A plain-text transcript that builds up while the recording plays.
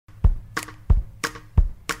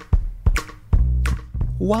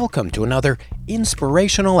Welcome to another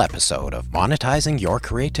inspirational episode of Monetizing Your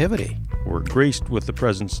Creativity. We're graced with the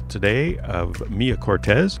presence today of Mia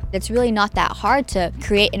Cortez. It's really not that hard to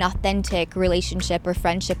create an authentic relationship or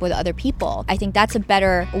friendship with other people. I think that's a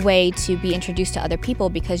better way to be introduced to other people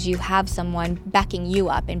because you have someone backing you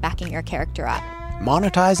up and backing your character up.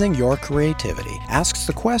 Monetizing Your Creativity asks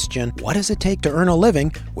the question, what does it take to earn a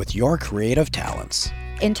living with your creative talents?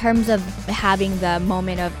 In terms of having the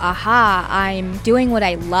moment of, aha, I'm doing what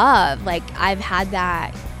I love. Like, I've had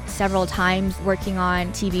that several times working on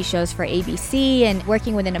TV shows for ABC and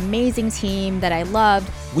working with an amazing team that I loved.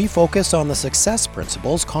 We focus on the success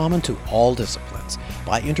principles common to all disciplines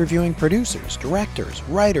by interviewing producers, directors,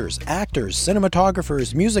 writers, actors,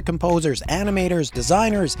 cinematographers, music composers, animators,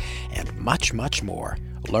 designers, and much, much more.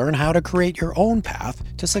 Learn how to create your own path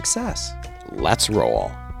to success. Let's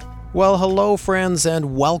roll. Well, hello, friends,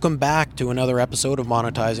 and welcome back to another episode of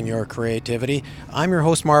Monetizing Your Creativity. I'm your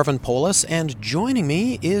host, Marvin Polis, and joining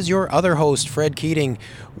me is your other host, Fred Keating.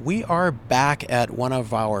 We are back at one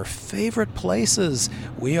of our favorite places.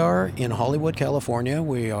 We are in Hollywood, California.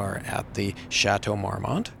 We are at the Chateau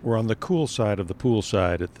Marmont. We're on the cool side of the pool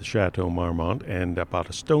side at the Chateau Marmont and about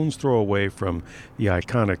a stone's throw away from the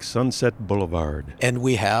iconic Sunset Boulevard. And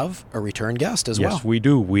we have a return guest as well. Yes, we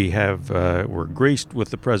do. We're graced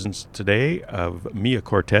with the presence today of Mia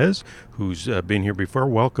Cortez, who's been here before.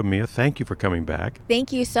 Welcome, Mia. Thank you for coming back.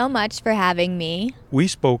 Thank you so much for having me. We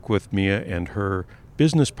spoke with Mia and her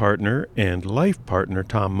business partner and life partner,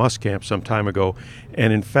 Tom Muscamp, some time ago.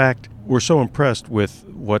 And in fact, we're so impressed with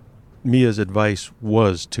what Mia's advice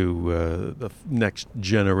was to the next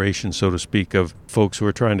generation, so to speak, of folks who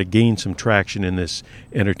are trying to gain some traction in this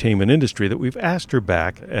entertainment industry that we've asked her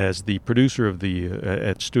back as the producer of the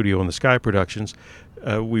at Studio in the Sky Productions.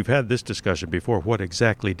 We've had this discussion before. What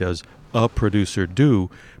exactly does a producer do?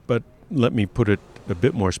 But let me put it a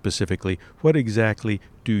bit more specifically. What exactly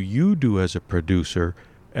do you do as a producer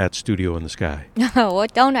at Studio in the Sky?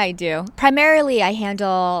 What don't I do? Primarily, I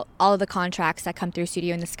handle all of the contracts that come through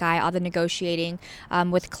Studio in the Sky, all the negotiating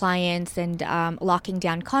with clients and locking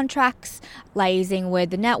down contracts, liaising with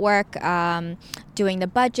the network, doing the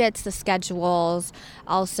budgets, the schedules,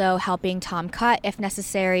 also helping Tom cut if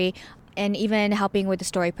necessary, and even helping with the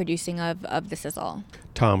story producing of the sizzle.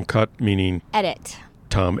 Tom cut meaning? Edit.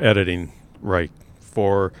 Tom editing, right.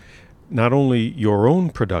 For not only your own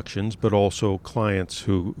productions, but also clients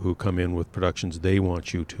who come in with productions they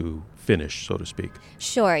want you to finish, so to speak.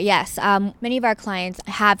 Sure, yes. Many of our clients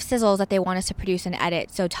have sizzles that they want us to produce and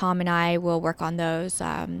edit, so Tom and I will work on those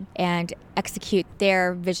and execute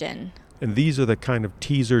their vision. And these are the kind of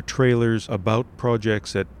teaser trailers about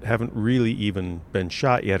projects that haven't really even been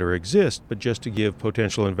shot yet or exist, but just to give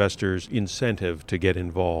potential investors incentive to get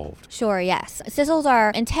involved. Sure, yes. Sizzles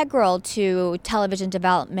are integral to television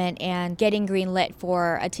development and getting greenlit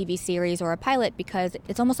for a TV series or a pilot because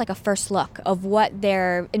it's almost like a first look of what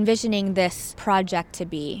they're envisioning this project to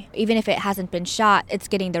be. Even if it hasn't been shot, it's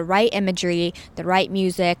getting the right imagery, the right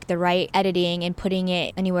music, the right editing, and putting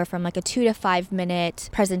it anywhere from like a 2 to 5 minute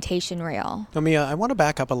presentation reel. Now, Mia, I want to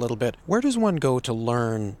back up a little bit. Where does one go to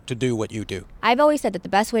learn to do what you do? I've always said that the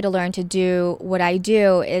best way to learn to do what I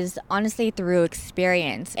do is honestly through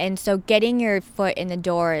experience. And so getting your foot in the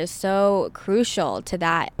door is so crucial to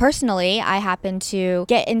that. Personally, I happen to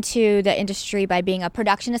get into the industry by being a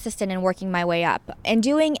production assistant and working my way up and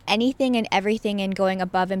doing anything and everything and going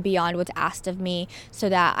above and beyond what's asked of me so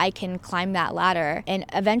that I can climb that ladder and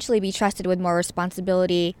eventually be trusted with more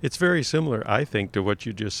responsibility. It's very similar, I think, to what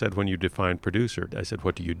you just said when you defined producer. I said,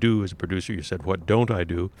 what do you do as a producer? You said, what don't I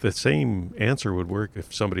do? The same answer would work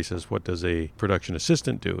if somebody says, what does a production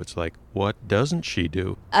assistant do? It's like, what doesn't she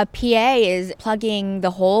do? A PA is plugging the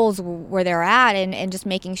holes where they're at and just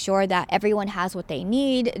making sure that everyone has what they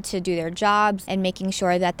need to do their jobs and making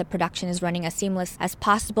sure that the production is running as seamless as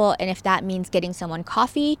possible. And if that means getting someone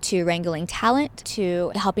coffee, to wrangling talent,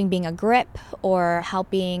 to helping being a grip or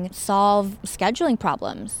helping solve scheduling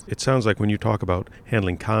problems. It sounds like when you talk about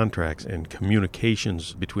handling contracts and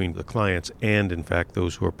communications between the clients and, in fact,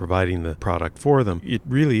 those who are providing the product for them, it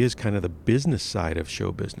really is kind of the business side of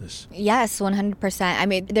show business. Yes, 100%. I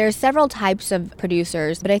mean, there are several types of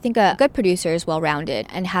producers, but I think a good producer is well-rounded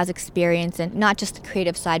and has experience in not just the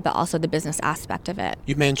creative side, but also the business aspect of it.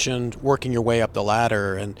 You mentioned working your way up the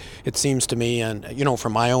ladder, and it seems to me, and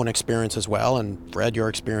from my own experience as well, and Fred, your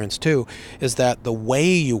experience too, is that the way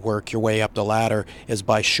you work your way up the ladder is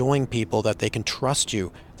by showing people that they can trust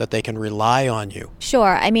you, that they can rely on you?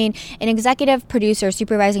 Sure. I mean, an executive producer,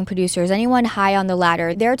 supervising producers, anyone high on the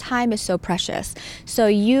ladder, their time is so precious. So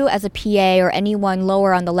you as a PA or anyone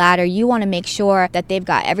lower on the ladder, you want to make sure that they've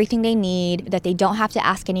got everything they need, that they don't have to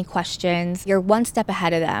ask any questions. You're one step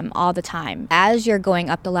ahead of them all the time. As you're going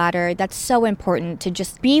up the ladder, that's so important to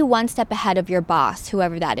just be one step ahead of your boss,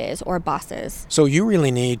 whoever that is, or bosses. So you really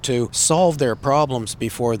need to solve their problems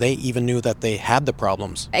before they even knew that they had the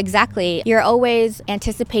problems. Exactly. You're always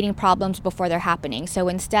anticipating problems before they're happening. So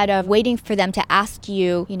instead of waiting for them to ask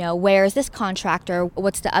you, where is this contractor?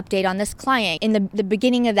 What's the update on this client? In the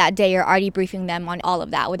beginning of that day, you're already briefing them on all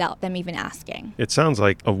of that without them even asking. It sounds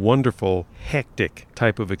like a wonderful, hectic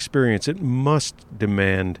type of experience. It must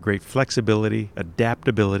demand great flexibility,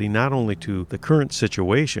 adaptability, not only to the current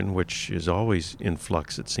situation, which is always in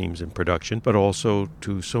flux, it seems, in production, but also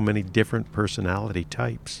to so many different personality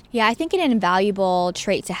types. Yeah, I think an invaluable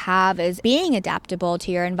trait to have is being adaptable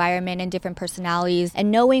to your environment and different personalities,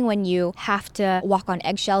 and knowing when you have to walk on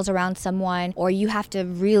eggshells around someone or you have to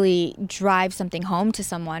really drive something home to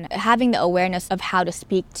someone. Having the awareness of how to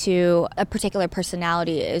speak to a particular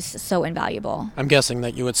personality is so invaluable. I'm guessing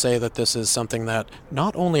that you would say that this is something that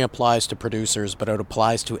not only applies to producers, but it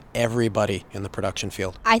applies to everybody in the production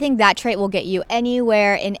field. I think that trait will get you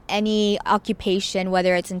anywhere in any occupation,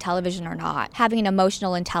 whether it's in television or not. Having an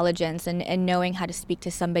emotional intelligence and knowing how to speak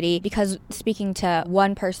to somebody, because speaking to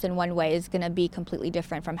one person one way is going to be completely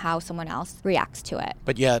different from how someone else reacts to it.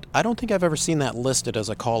 But yet, I don't think I've ever seen that listed as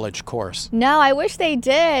a college course. No, I wish they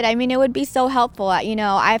did. I mean, it would be so helpful.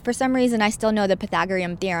 For some reason, I still know the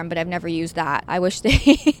Pythagorean theorem, but I've never used that. I wish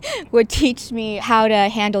they would teach me how to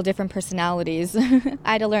handle different personalities. I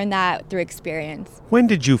had to learn that through experience. When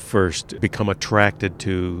did you first become attracted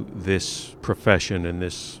to this profession and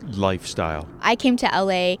this lifestyle? I came to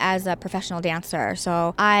LA as a professional dancer,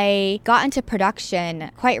 so I got into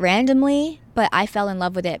production quite randomly. But I fell in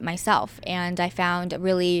love with it myself, and I found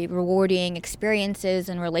really rewarding experiences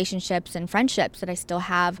and relationships and friendships that I still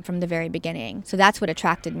have from the very beginning. So that's what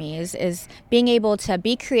attracted me, is being able to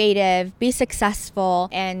be creative, be successful,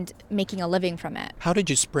 and making a living from it. How did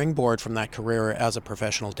you springboard from that career as a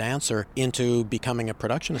professional dancer into becoming a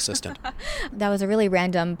production assistant? That was a really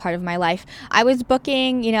random part of my life. I was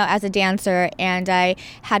booking, as a dancer, and I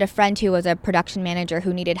had a friend who was a production manager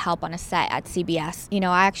who needed help on a set at CBS.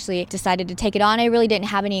 I actually decided to take it on. I really didn't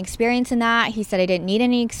have any experience in that. He said I didn't need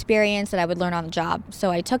any experience, that I would learn on the job. So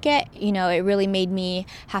I took it. It really made me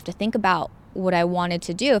have to think about what I wanted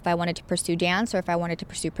to do, if I wanted to pursue dance or if I wanted to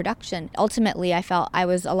pursue production. Ultimately, I felt I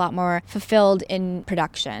was a lot more fulfilled in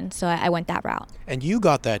production, so I went that route. And you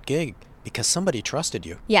got that gig because somebody trusted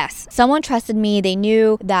you. Yes. Someone trusted me. They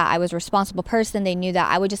knew that I was a responsible person. They knew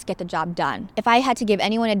that I would just get the job done. If I had to give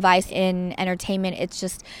anyone advice in entertainment, it's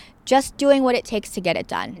just doing what it takes to get it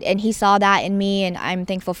done. And he saw that in me, and I'm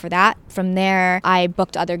thankful for that. From there, I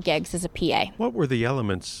booked other gigs as a PA. What were the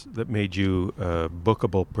elements that made you a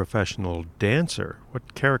bookable professional dancer?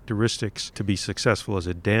 What characteristics to be successful as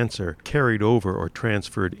a dancer carried over or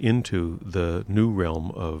transferred into the new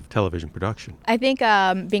realm of television production? I think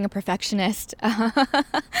being a perfectionist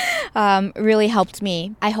really helped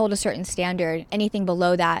me. I hold a certain standard. Anything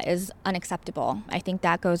below that is unacceptable. I think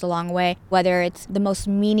that goes a long way. Whether it's the most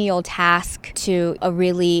menial task to a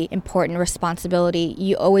really important responsibility,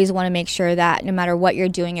 you always want to make sure that no matter what you're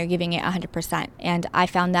doing, you're giving it 100%. And I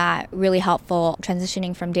found that really helpful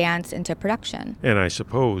transitioning from dance into production. And I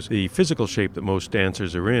suppose the physical shape that most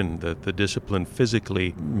dancers are in, that the discipline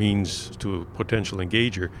physically means to a potential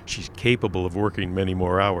engager, she's capable of working many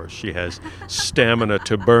more hours. She has stamina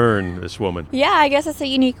to burn, this woman. Yeah, I guess that's a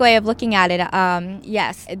unique way of looking at it.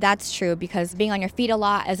 Yes, that's true, because being on your feet a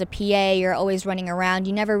lot as a PA, you're always running around.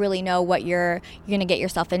 You never really know what you're going to get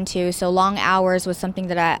yourself into. So long hours was something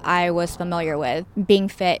that I was familiar with. Being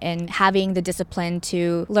fit and having the discipline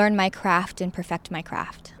to learn my craft and perfect my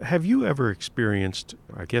craft. Have you ever experienced,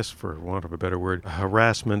 I guess for want of a better word,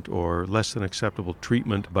 harassment or less than acceptable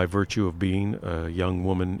treatment by virtue of being a young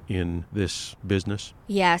woman in this business?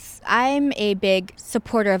 Yes, I'm a big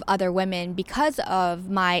supporter of other women because of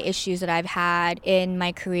my issues that I've had in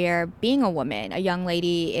my career being a woman, a young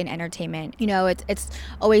lady in entertainment. It's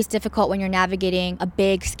always difficult when you're navigating a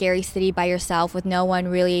big, scary city by yourself with no one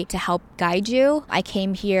really to help guide you. I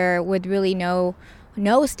came here with really no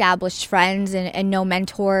no established friends and no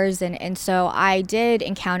mentors. And so I did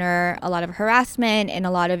encounter a lot of harassment and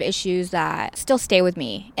a lot of issues that still stay with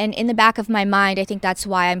me. And in the back of my mind, I think that's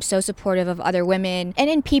why I'm so supportive of other women and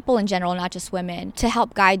in people in general, not just women, to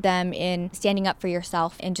help guide them in standing up for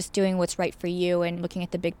yourself and just doing what's right for you and looking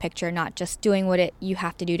at the big picture, not just doing what you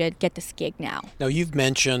have to do to get this gig now. Now, you've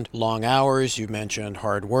mentioned long hours, you've mentioned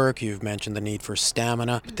hard work, you've mentioned the need for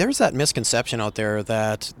stamina. But there's that misconception out there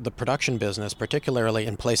that the production business, particularly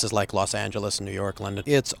in places like Los Angeles, New York, London,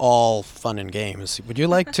 it's all fun and games. Would you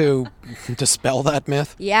like to dispel that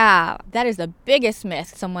myth? Yeah, that is the biggest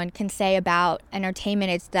myth someone can say about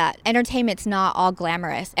entertainment. It's that entertainment's not all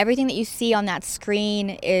glamorous. Everything that you see on that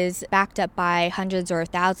screen is backed up by hundreds or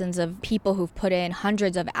thousands of people who've put in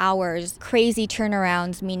hundreds of hours. Crazy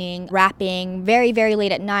turnarounds, meaning wrapping very, very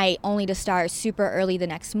late at night only to start super early the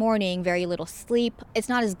next morning, very little sleep. It's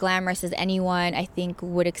not as glamorous as anyone, I think,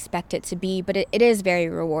 would expect it to be, but it is very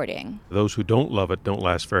rewarding. Those who don't love it don't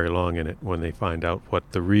last very long in it when they find out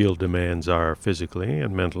what the real demands are physically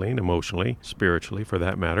and mentally and emotionally, spiritually for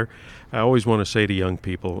that matter. I always want to say to young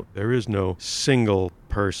people, there is no single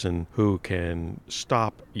person who can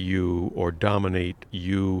stop you or dominate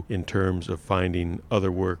you in terms of finding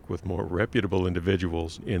other work with more reputable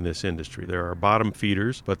individuals in this industry. There are bottom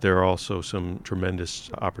feeders, but there are also some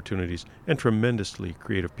tremendous opportunities and tremendously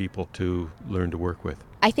creative people to learn to work with.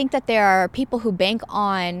 I think that there are people who bank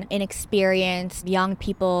on inexperienced young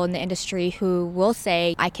people in the industry who will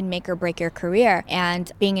say, I can make or break your career.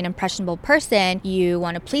 And being an impressionable person, you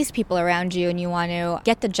want to please people around you and you want to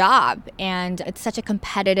get the job. And it's such a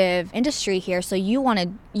competitive industry here, so you want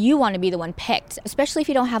to be the one picked. Especially if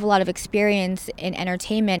you don't have a lot of experience in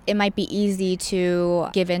entertainment, it might be easy to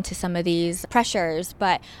give in to some of these pressures.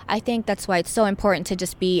 But I think that's why it's so important to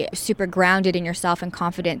just be super grounded in yourself and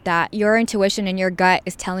confident that your intuition and your gut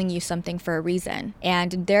is telling you something for a reason.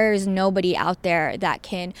 And there's nobody out there that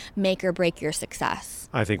can make or break your success.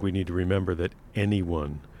 I think we need to remember that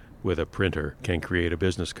anyone with a printer can create a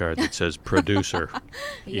business card that says producer,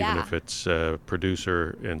 even if it's a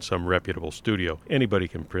producer in some reputable studio. Anybody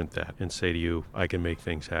can print that and say to you, I can make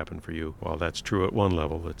things happen for you. While that's true at one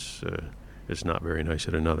level, it's not very nice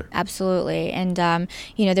at another. Absolutely. And,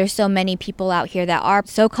 there's so many people out here that are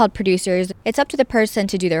so-called producers. It's up to the person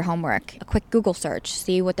to do their homework. A quick Google search,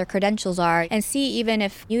 see what their credentials are, and see even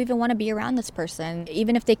if you even want to be around this person,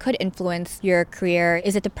 even if they could influence your career.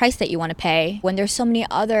 Is it the price that you want to pay? When there's so many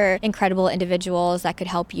other incredible individuals that could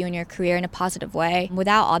help you in your career in a positive way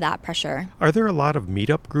without all that pressure. Are there a lot of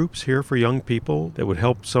meetup groups here for young people that would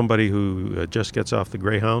help somebody who just gets off the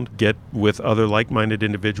Greyhound get with other like-minded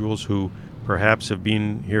individuals who perhaps have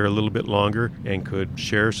been here a little bit longer and could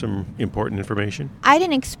share some important information? I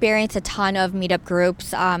didn't experience a ton of meetup groups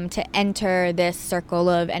to enter this circle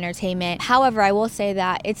of entertainment. However, I will say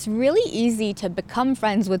that it's really easy to become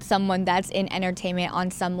friends with someone that's in entertainment on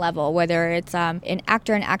some level, whether it's an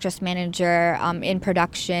actor and actress manager, in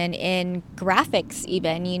production, in graphics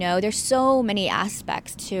even. There's so many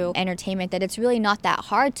aspects to entertainment that it's really not that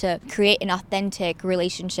hard to create an authentic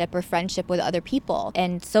relationship or friendship with other people.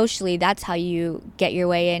 And socially, that's how you get your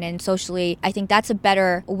way in. And socially, I think that's a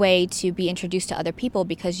better way to be introduced to other people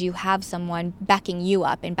because you have someone backing you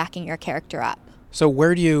up and backing your character up. So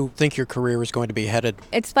where do you think your career is going to be headed?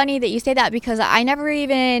 It's funny that you say that because I never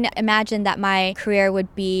even imagined that my career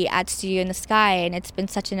would be at Studio in the Sky, and it's been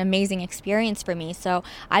such an amazing experience for me. So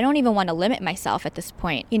I don't even want to limit myself at this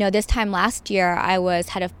point. This time last year, I was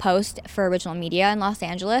head of post for Original Media in Los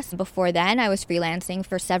Angeles. Before then, I was freelancing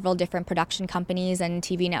for several different production companies and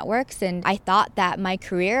TV networks, and I thought that my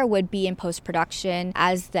career would be in post-production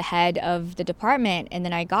as the head of the department. And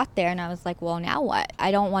then I got there and I was like, well, now what?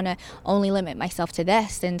 I don't want to only limit myself to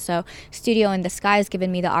this. And so Studio in the Sky has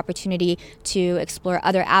given me the opportunity to explore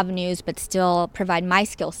other avenues but still provide my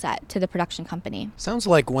skill set to the production company. Sounds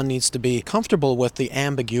like one needs to be comfortable with the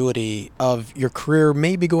ambiguity of your career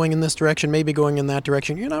maybe going in this direction, maybe going in that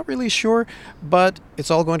direction. You're not really sure, but it's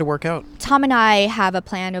all going to work out. Tom and I have a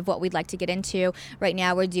plan of what we'd like to get into. Right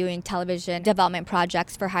now we're doing television development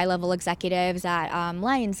projects for high-level executives at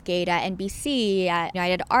Lionsgate, at NBC, at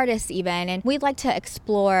United Artists even, and we'd like to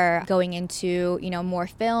explore going into more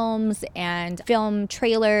films and film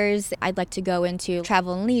trailers. I'd like to go into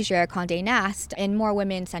Travel and Leisure, Condé Nast, and more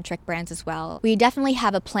women-centric brands as well. We definitely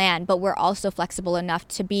have a plan, but we're also flexible enough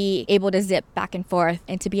to be able to zip back and forth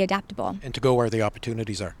and to be adaptable. And to go where the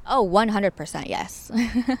opportunities are. Oh, 100% yes.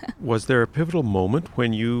 Was there a pivotal moment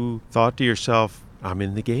when you thought to yourself, I'm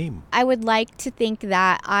in the game. I would like to think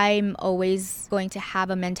that I'm always going to have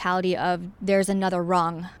a mentality of there's another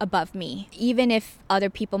rung above me. Even if other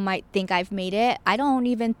people might think I've made it, I don't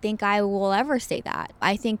even think I will ever say that.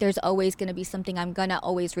 I think there's always going to be something I'm going to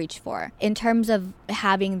always reach for. In terms of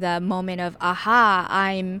having the moment of, aha,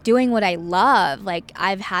 I'm doing what I love. Like,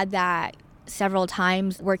 I've had that several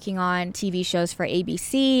times working on TV shows for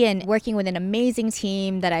ABC and working with an amazing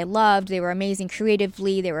team that I loved. They were amazing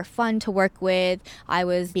creatively. They were fun to work with. I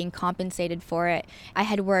was being compensated for it. I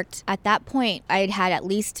had worked, at that point, I had at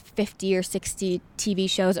least 50 or 60 TV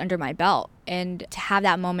shows under my belt. And to have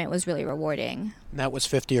that moment was really rewarding. That was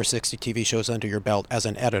 50 or 60 TV shows under your belt as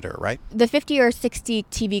an editor, right? The 50 or 60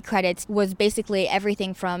 TV credits was basically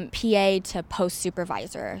everything from PA to post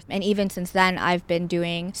supervisor. And even since then, I've been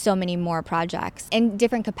doing so many more projects in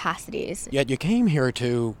different capacities. Yet you came here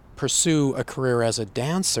to pursue a career as a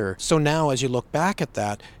dancer. So now as you look back at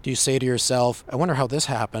that, do you say to yourself, I wonder how this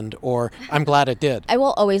happened, or I'm glad it did? I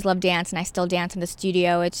will always love dance, and I still dance in the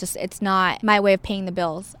studio. It's not my way of paying the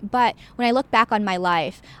bills. But when I look back on my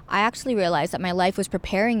life, I actually realized that my life was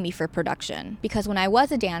preparing me for production. Because when I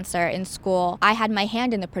was a dancer in school, I had my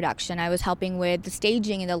hand in the production. I was helping with the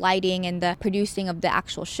staging and the lighting and the producing of the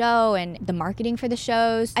actual show and the marketing for the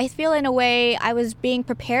shows. I feel in a way I was being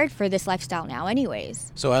prepared for this lifestyle now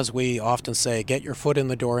anyways. So as we often say, get your foot in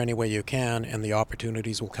the door any way you can and the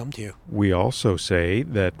opportunities will come to you. We also say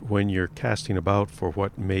that when you're casting about for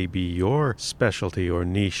what may be your specialty or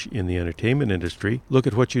niche in the entertainment industry, look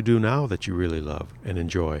at what you do now that you really love and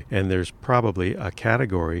enjoy. And there's probably a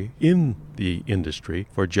category in the industry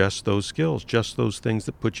for just those skills, just those things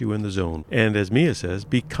that put you in the zone. And as Mia says,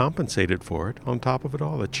 be compensated for it on top of it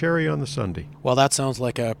all, a cherry on the sundae. Well, that sounds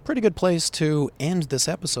like a pretty good place to end this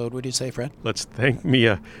episode, would you say, Fred? Let's thank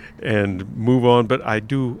Mia and move on. But I'm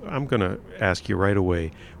going to ask you right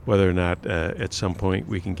away whether or not at some point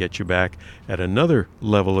we can get you back at another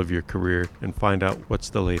level of your career and find out what's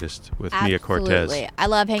the latest with Mia Cortez. Absolutely. I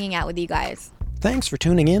love hanging out with you guys. Thanks for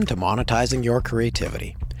tuning in to Monetizing Your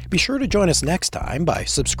Creativity. Be sure to join us next time by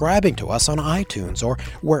subscribing to us on iTunes or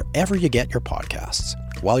wherever you get your podcasts.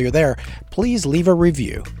 While you're there, please leave a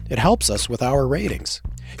review. It helps us with our ratings.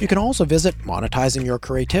 You can also visit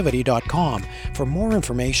monetizingyourcreativity.com for more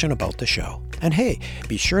information about the show. And hey,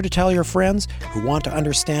 be sure to tell your friends who want to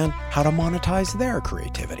understand how to monetize their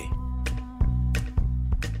creativity.